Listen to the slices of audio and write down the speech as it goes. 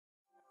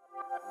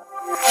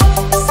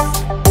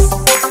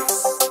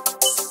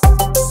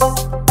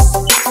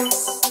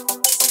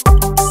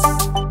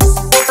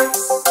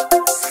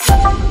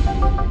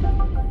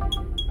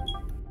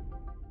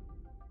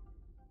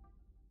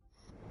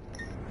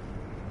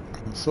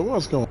So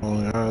what's going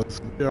on, guys?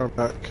 We are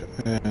back,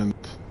 and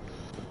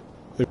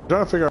if you're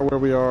trying to figure out where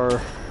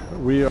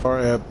we are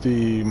at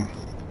the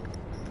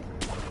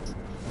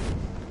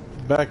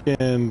back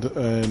end,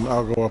 and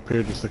I'll go up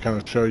here just to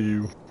kind of show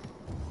you.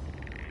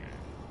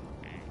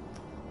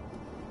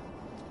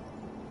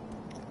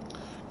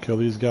 Kill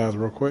these guys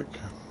real quick.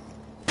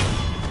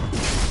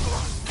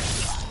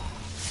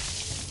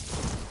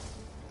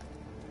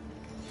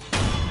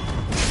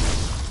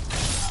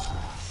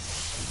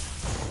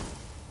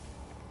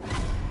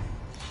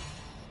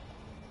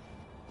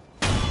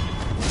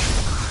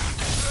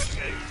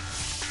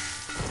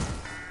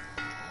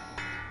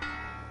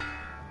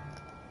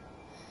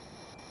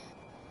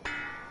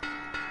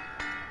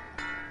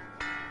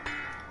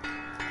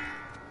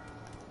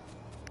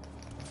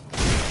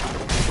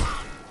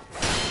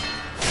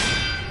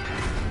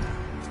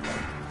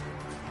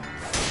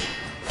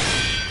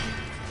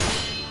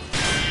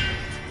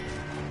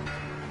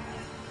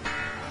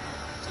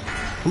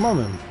 Come on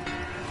then.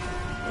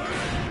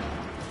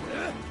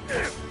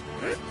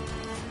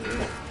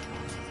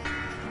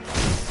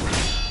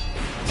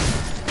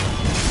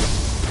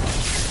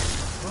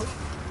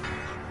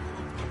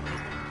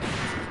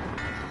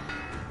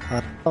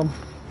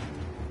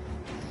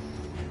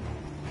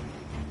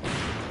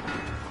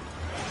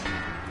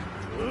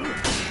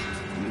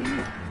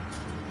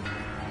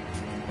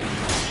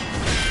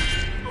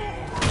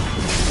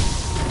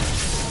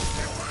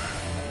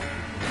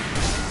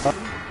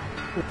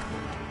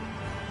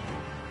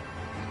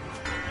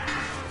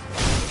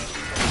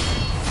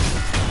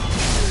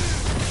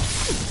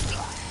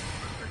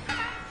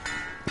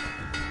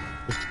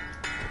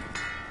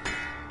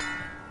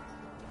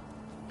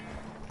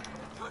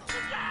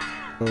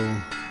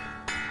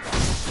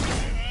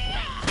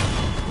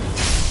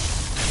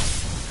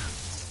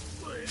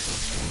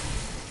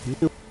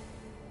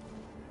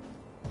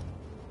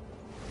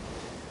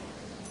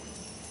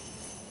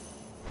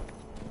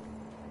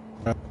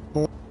 Alright,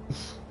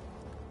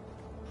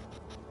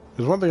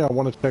 there's one thing I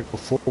want to check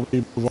before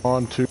we move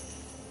on to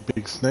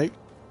Big Snake.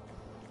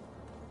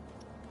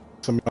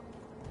 The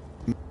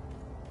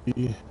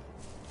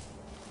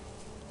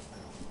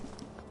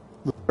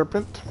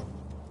serpent,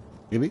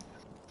 maybe.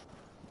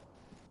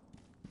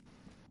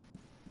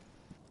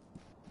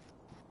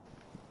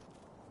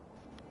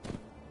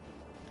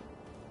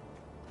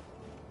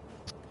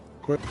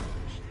 Quick.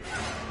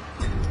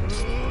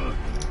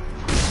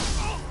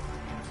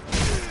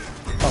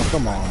 Oh,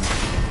 come on.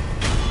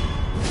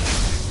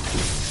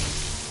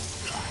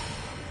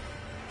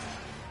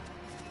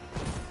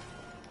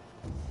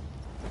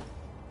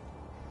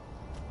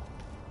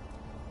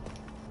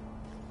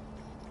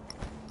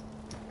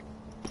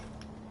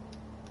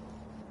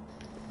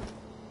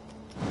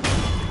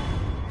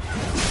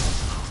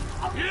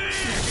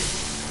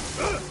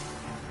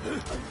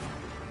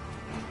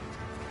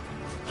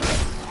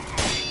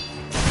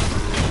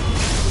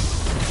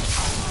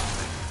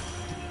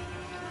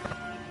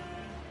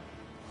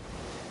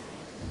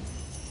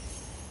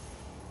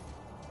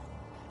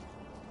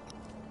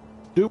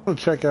 Do want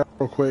to check out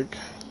real quick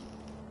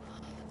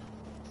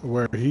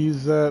where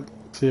he's at.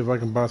 See if I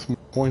can buy some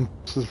coin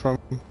pieces from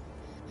him.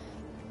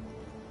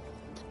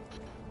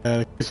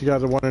 And in case you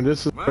guys are wondering,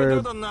 this is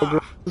where the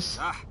ogre is.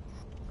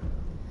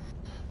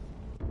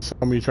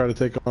 Some of you try to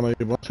take on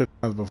a bunch of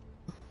times before.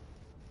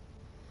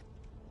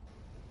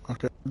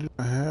 Okay, he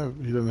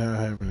doesn't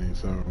have any,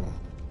 so.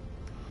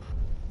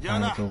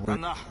 Yeah,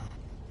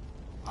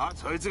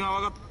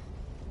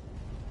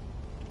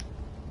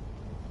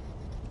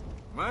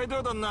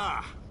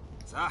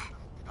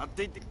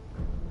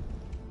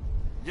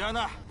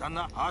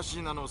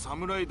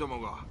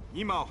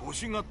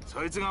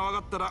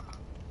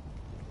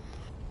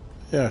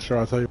 sure,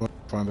 I'll tell you when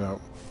I find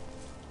out.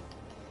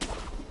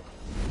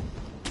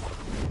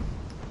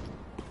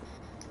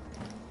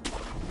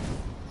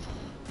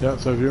 Yeah,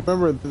 so if you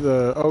remember,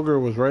 the ogre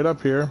was right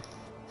up here.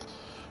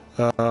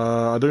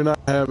 I do not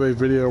have a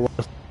video where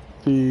I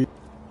beat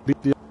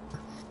the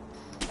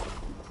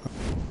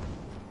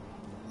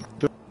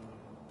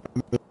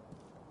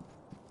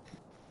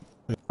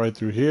right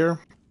through here.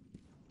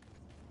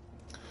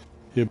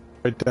 He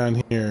right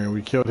down here, and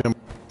we killed him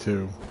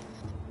too.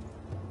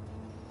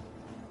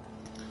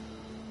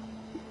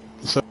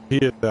 So he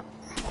is that.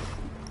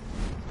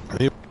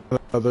 He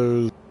had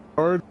those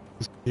cards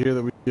here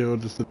that we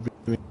killed just at the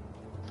beginning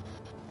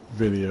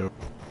video.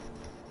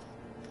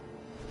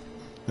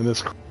 And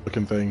this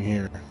looking thing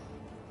here.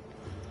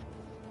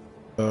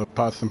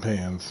 Pots and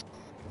pans.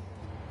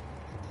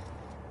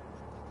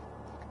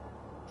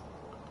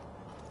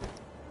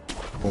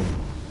 Boom.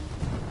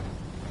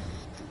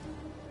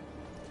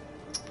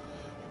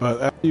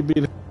 But after you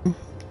beat him,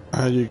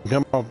 you can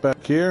come off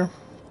back here.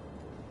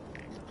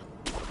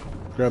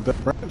 Grab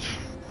that branch.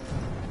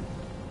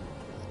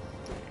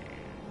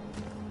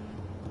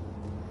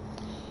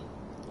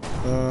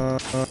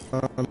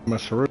 My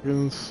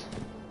shurikens.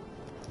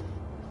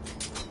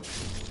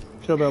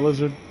 Kill that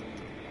lizard.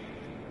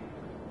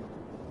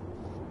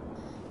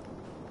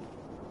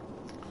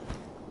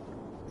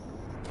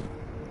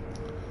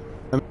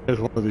 And there's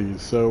one of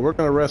these. So we're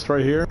gonna rest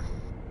right here.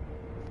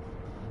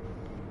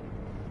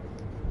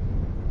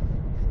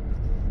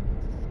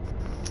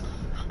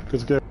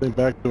 Just get everything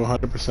back to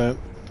 100%.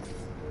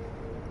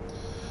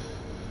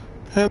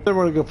 And then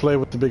we're gonna go play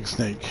with the big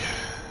snake.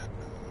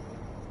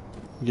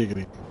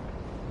 Giggity.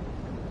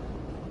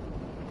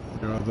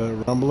 Hear all that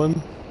rumbling?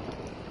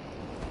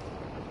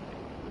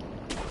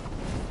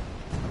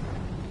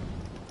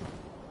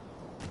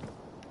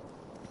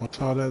 What's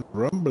all that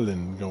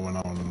rumbling going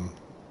on?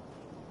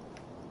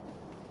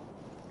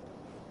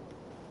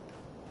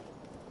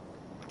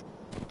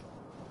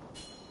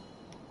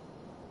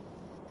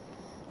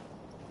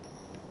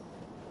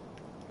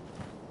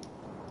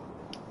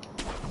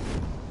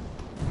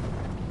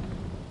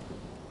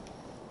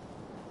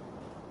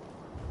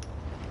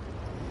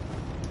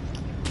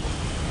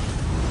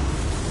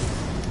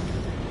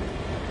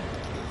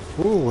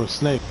 Ooh, a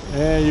snake.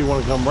 And you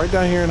want to come right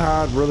down here and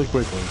hide really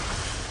quickly.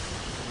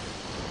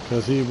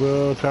 Because he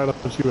will try to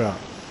put you out.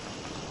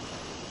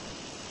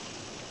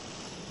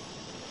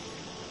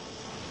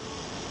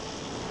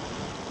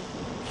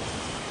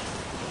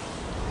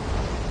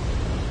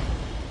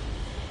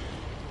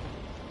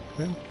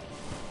 Okay.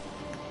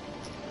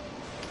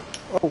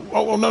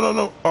 Oh, no, no,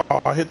 no.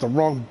 Oh, I hit the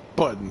wrong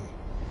button.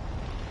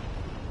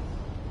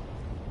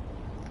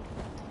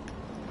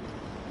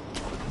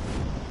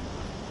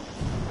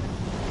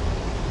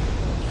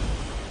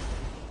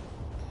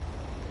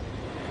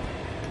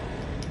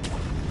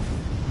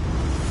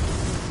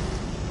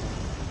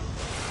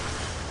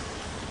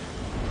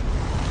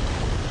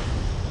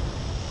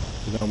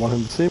 I want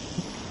him to see me.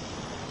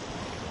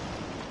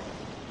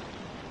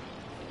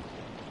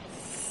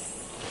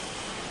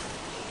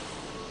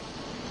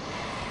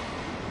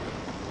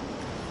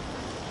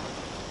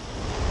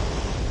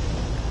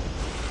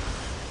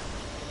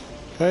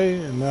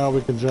 Okay, and now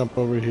we can jump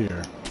over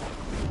here.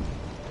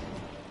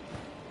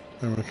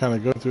 And we'll kind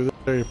of go through this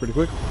area pretty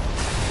quick.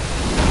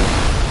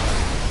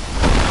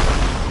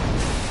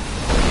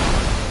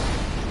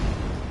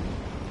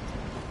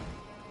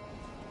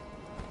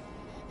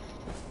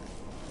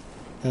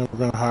 And we're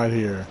gonna hide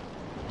here.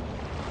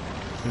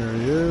 There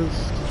he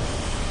is.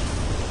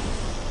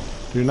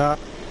 Do not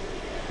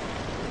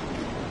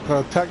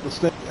attack the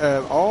snake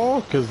at all,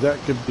 because that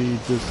could be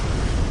just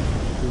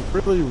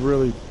really,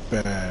 really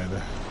bad.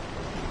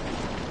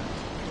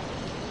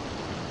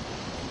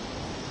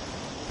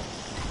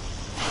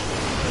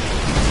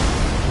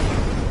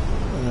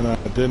 And I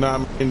did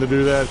not mean to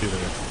do that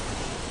either.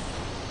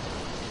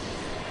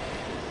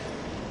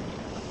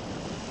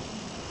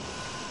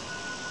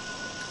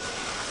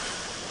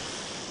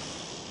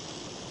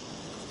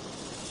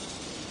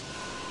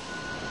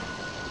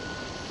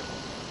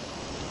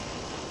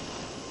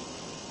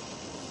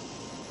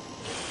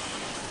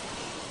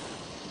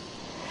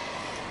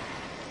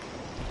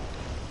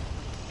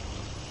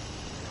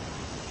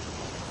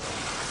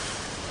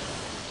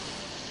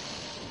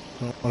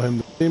 Don't want him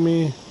to see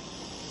me.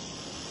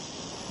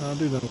 I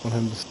do not want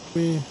him to see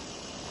me.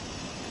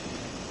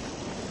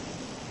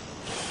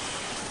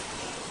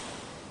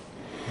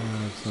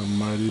 That's a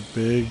mighty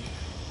big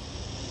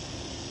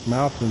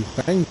mouth and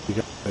fangs you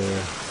got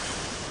there.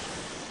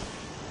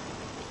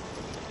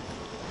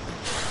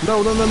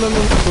 No, no, no, no,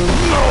 no,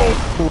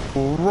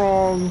 no!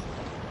 Wrong.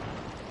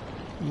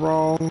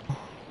 Wrong.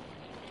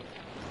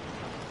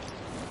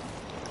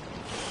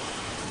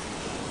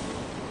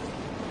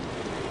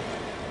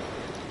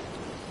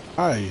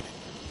 Hi.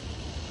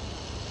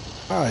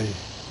 Hi.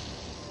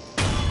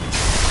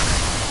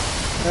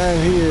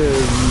 And he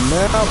is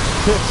now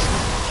pissed.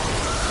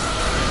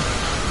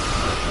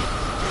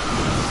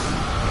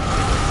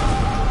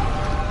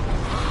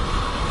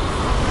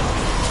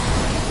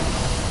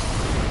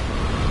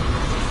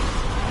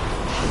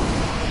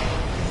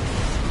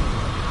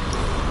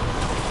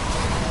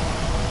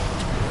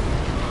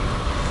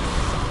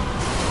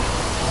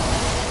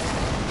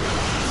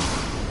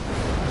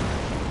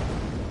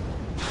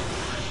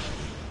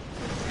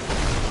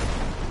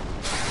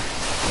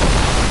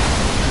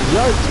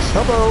 Yikes,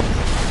 hello.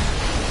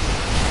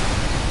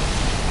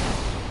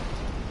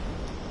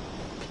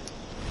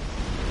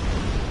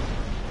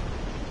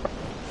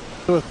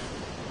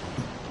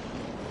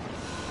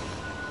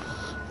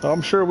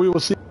 I'm sure we will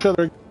see each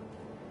other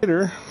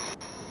later.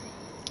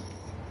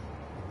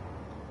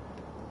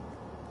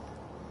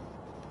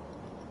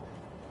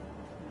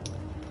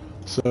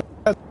 So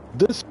at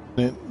this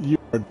minute, you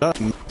are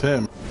done with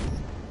him.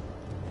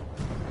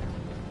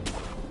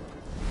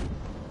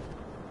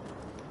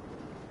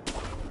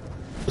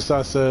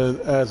 I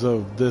said, as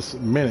of this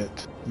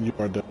minute, you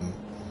are done.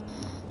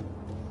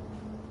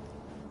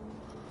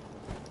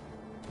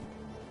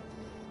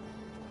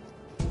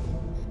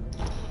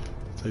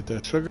 Take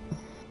that sugar.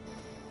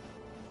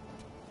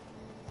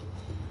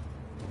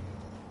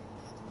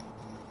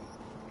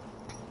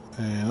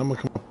 And I'm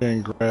gonna come up here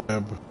and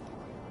grab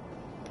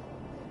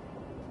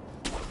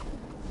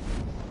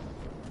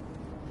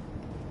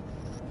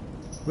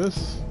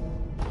this.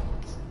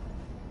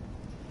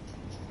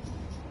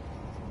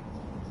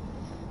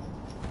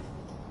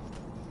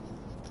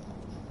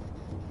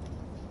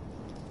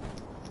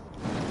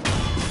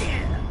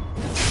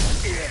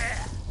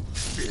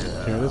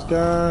 this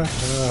guy.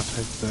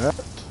 Take that.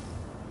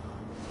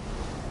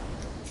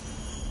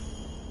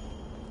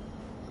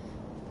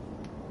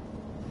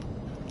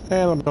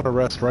 And I'm gonna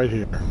rest right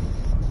here.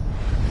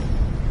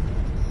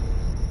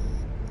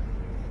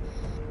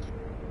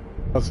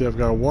 Let's see, I've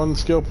got one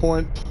skill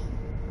point.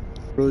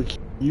 Really can't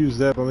use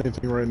that on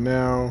anything right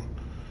now.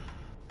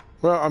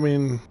 Well, I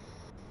mean,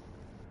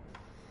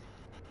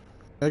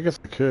 I guess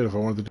I could if I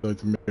wanted to do like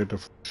the melee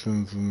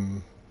deflections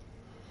and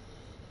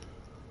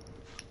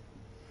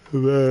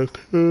that.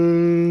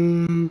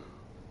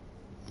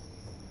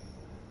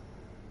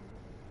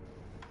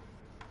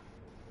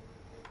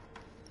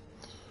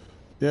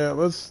 Yeah,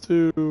 let's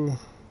do.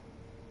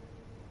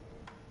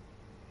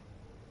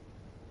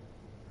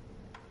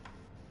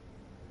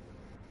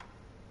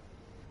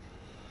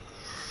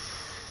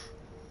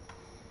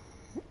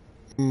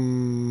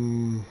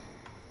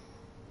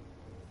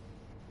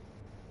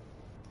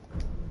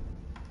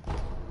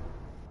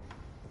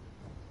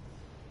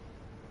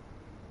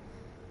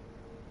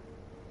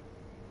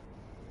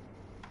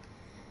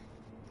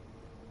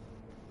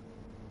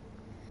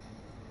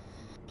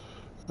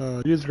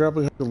 Use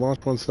grappling hook to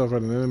launch oneself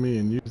at an enemy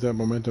and use that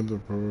momentum to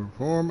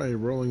perform a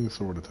rolling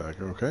sword attack.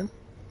 Okay.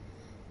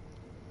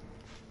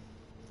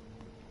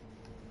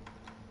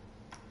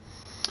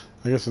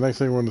 I guess the next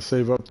thing we're going to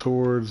save up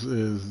towards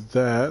is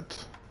that.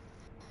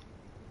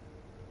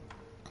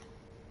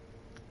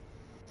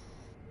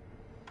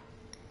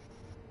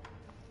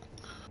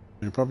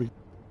 You probably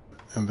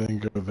and then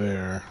go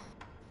there.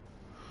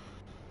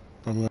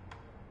 I'm going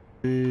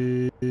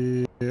to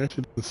be. I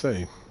actually didn't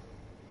say.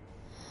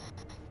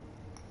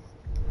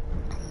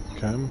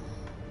 Okay.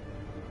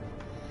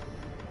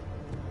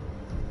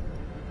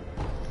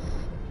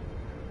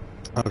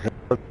 Okay,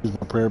 use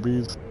my prayer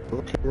beads.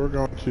 Okay, we're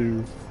going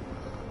to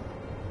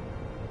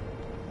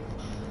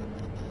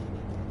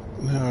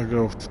now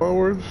go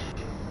forward.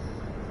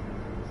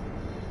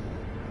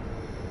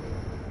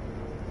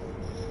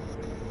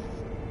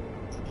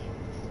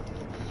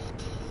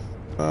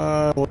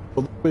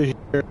 We'll be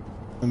here,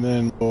 and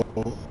then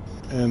we'll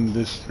end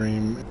this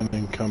stream, and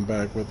then come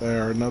back with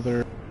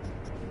another.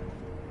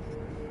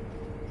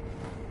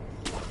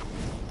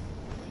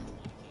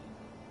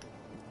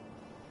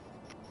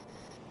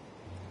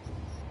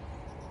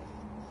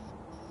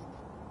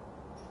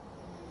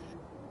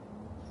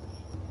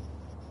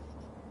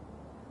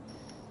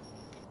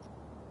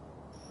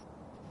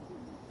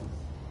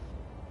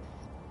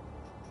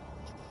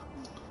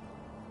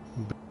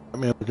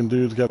 Man looking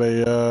dude's got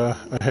a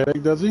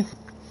headache, does he?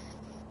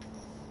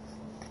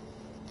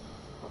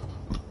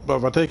 But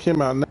if I take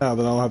him out now,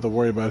 then I don't have to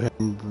worry about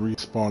him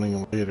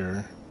respawning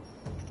later.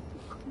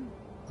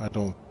 I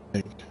don't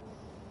think.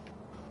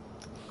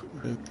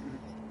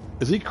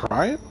 Is he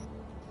crying?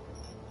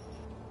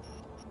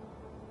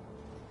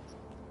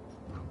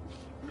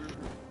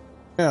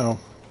 Yeah.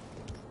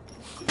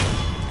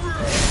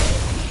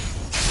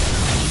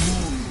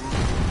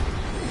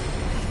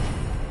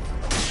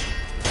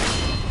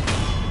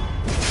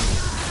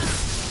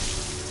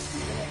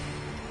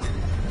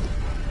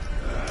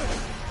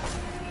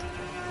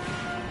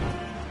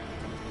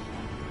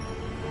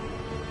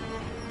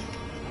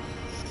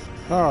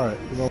 Alright,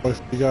 we're gonna wait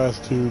for you guys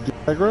to do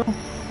aggro.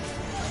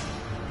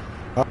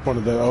 I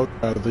wanted that out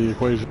of the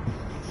equation.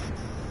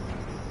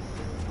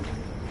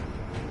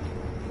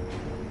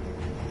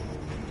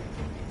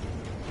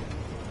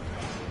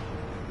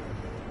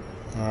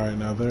 Alright,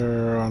 now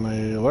they're on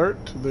a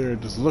alert. They're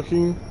just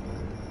looking.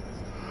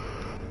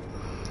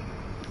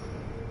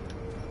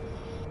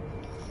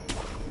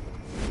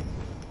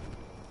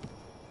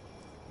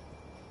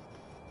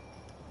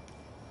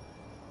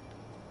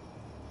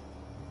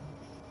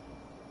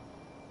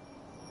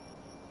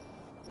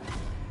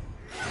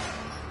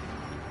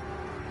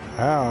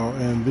 How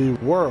in the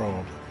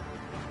world?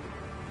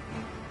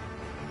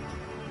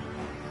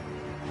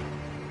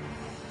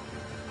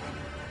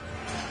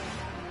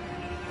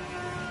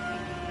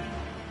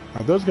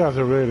 Now, those guys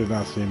are ready to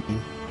not see me.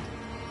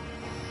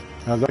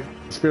 Now, is that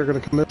spear going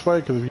to come this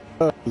way? Because if he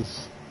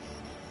does,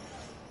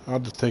 I'll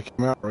just take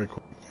him out right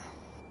quick.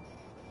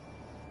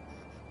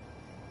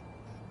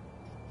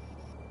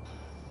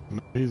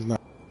 No, he's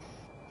not.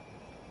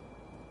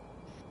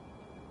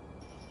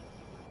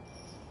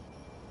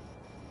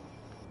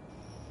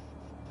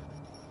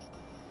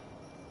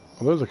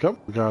 Well, there's a couple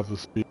of guys with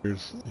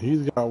spears.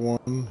 He's got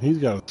one. He's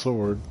got a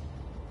sword.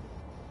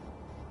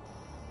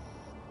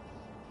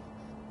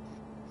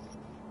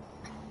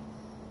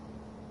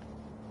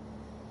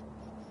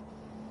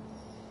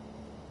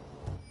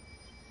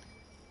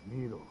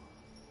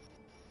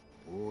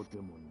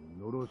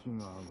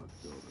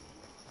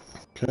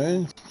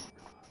 Okay.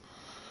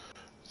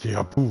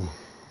 Yapu.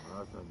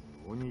 まさ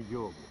に鬼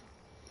丈夫。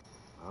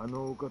あ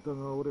のお方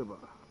がおれば、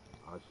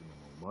足野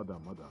もまだ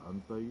まだ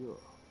安泰よ。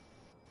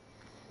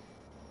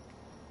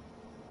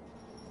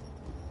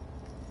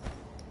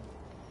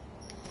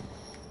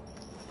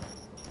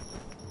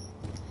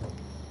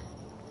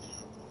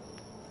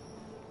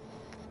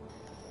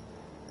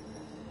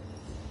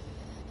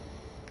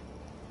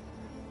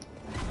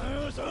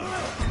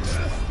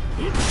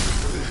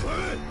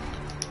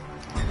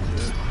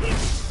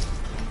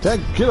Dad,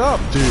 get up,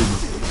 dude!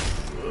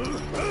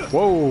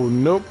 Whoa,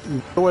 nope.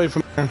 Get away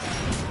from there.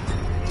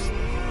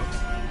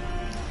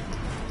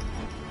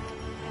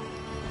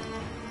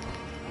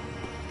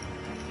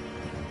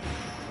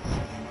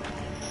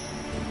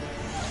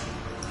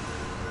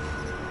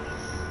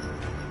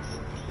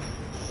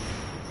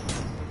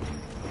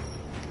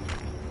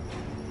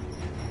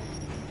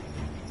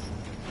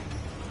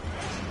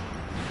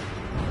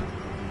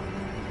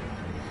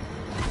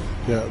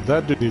 Yeah,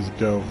 that dude needs to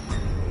go.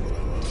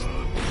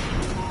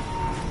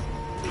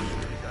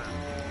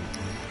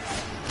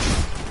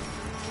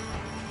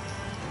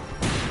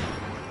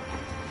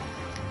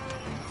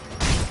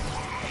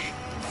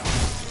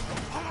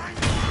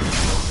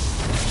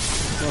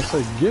 I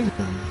say get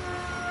him.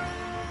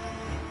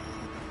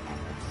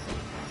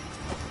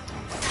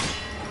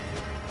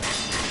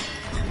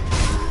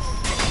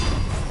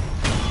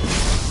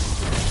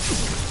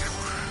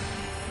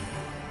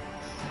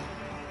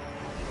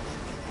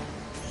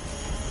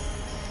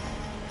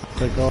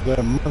 Take all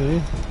that money.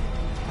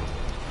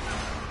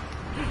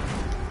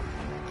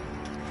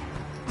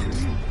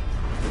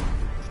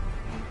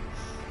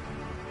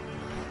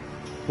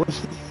 What's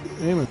he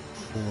aiming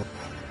for?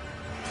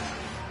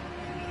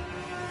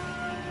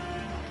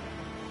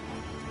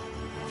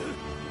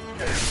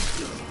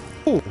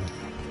 Oh!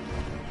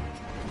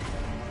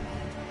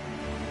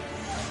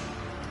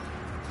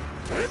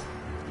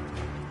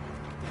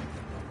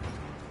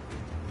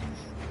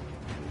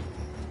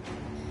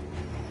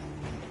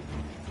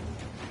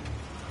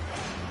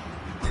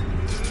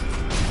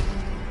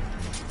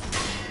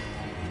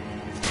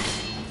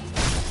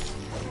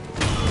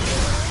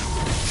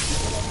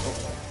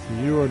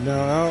 You are now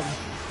out.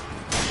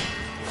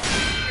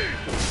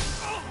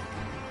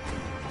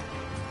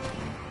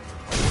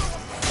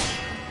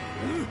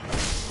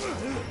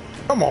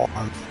 Come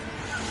on.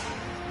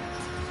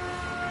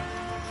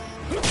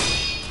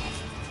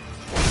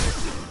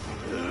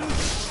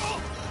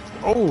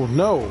 Oh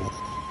no.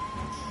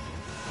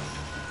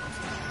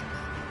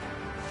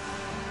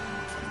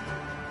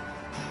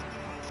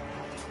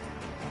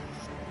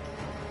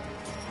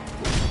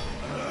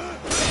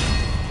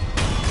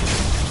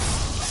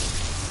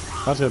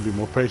 I just gotta be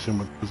more patient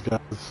with these guys.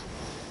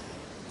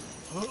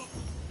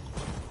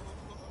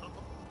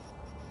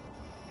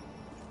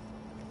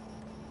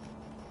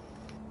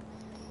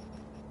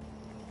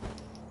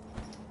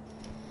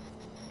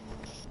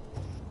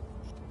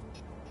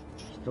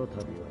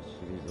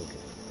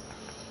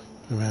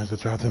 We may have to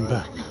drive them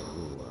back.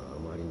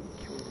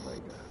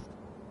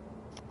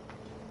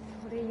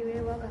 それゆ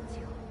え我が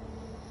血を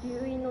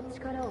流因の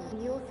力を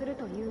利用する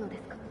というので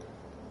すか。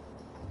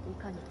い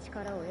かに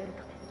力を得る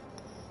ため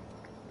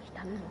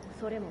痛みも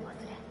恐れも忘れ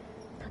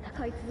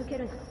戦い続け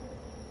るなど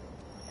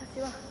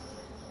私は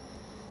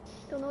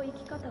人の生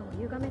き方を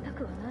歪めた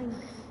くはないの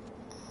です。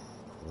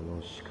こ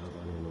の屍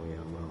の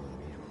山を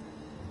見ろ。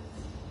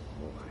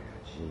もはや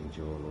尋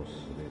常の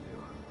術で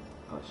は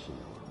足野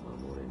は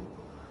守れぬの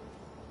だ。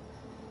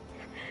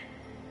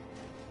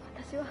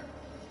私は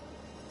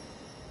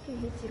健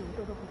一郎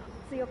殿ほど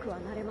強くは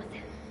なれませ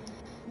ん。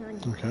何を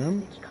すべ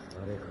きか。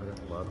あれから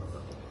待った。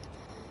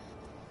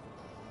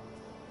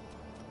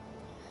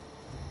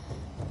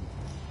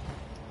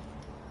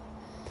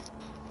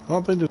I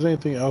don't think there's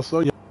anything else.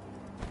 Oh yeah,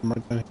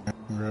 right down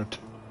here.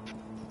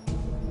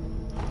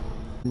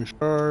 We're at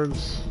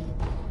shards.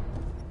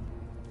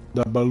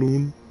 The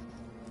balloon.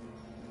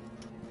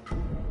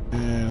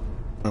 And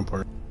one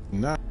part.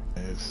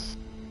 Nice.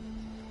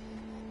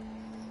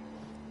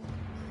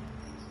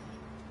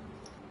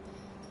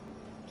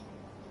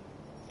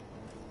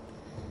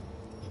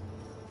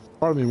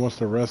 Part of me wants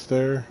to rest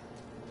there.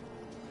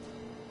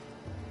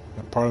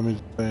 And part of me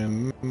is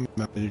saying,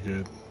 no, you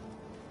good.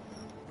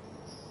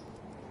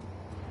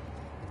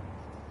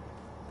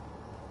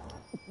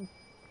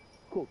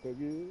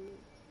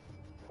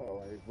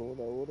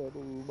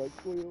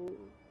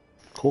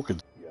 Cook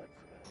it.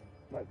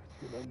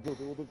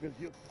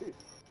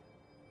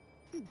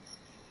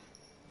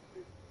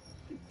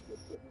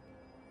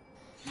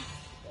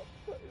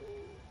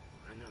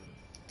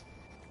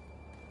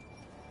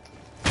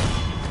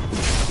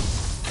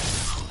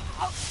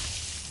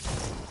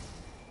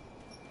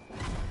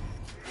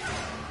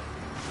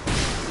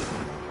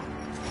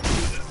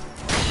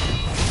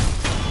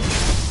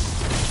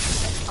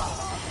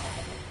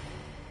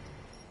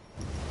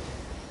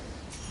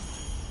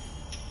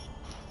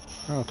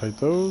 I'll take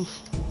those.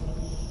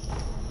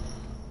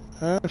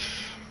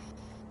 Ash.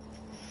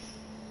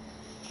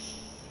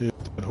 Here's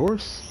that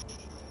horse.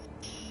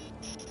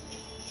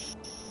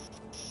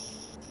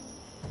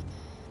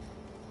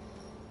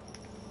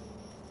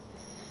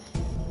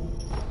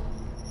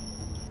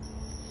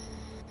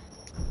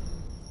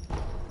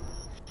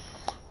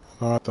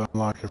 I'll have to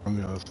unlock it from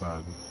the other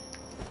side.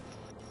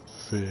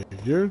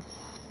 Figured.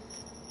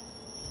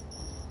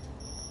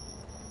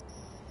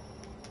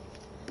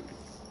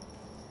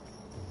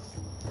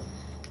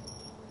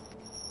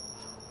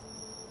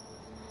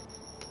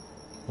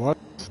 What?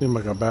 Seemed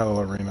like a battle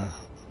arena.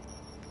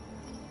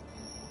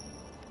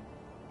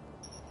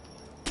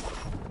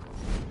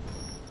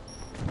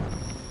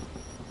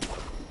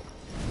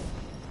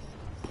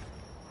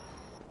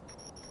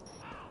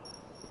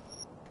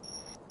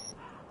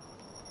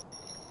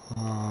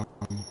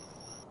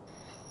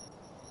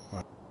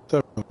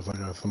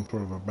 yeah, some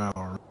sort of a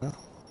battle arena.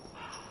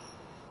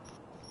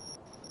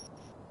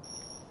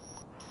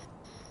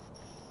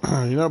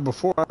 You know,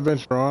 before I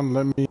venture on,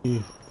 let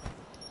me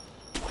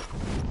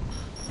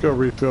go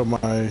refill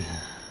my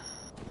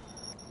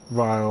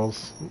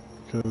vials,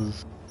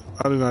 because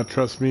I do not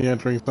trust me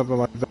entering something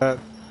like that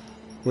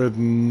with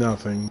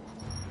nothing.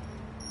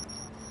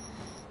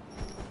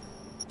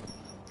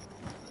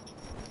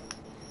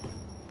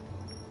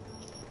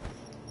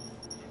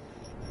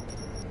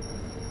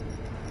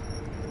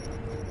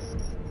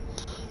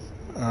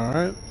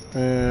 Alright,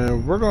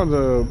 and we're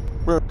gonna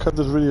cut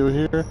this video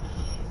here.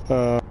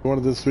 I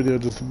wanted this video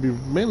just to be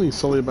mainly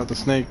solely about the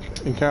snake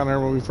encounter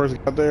when we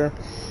first got there.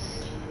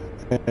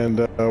 And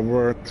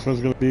where this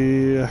one's going to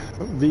be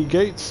the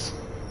gates.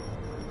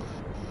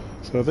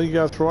 So thank you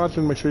guys for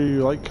watching. Make sure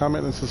you like,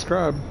 comment, and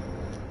subscribe.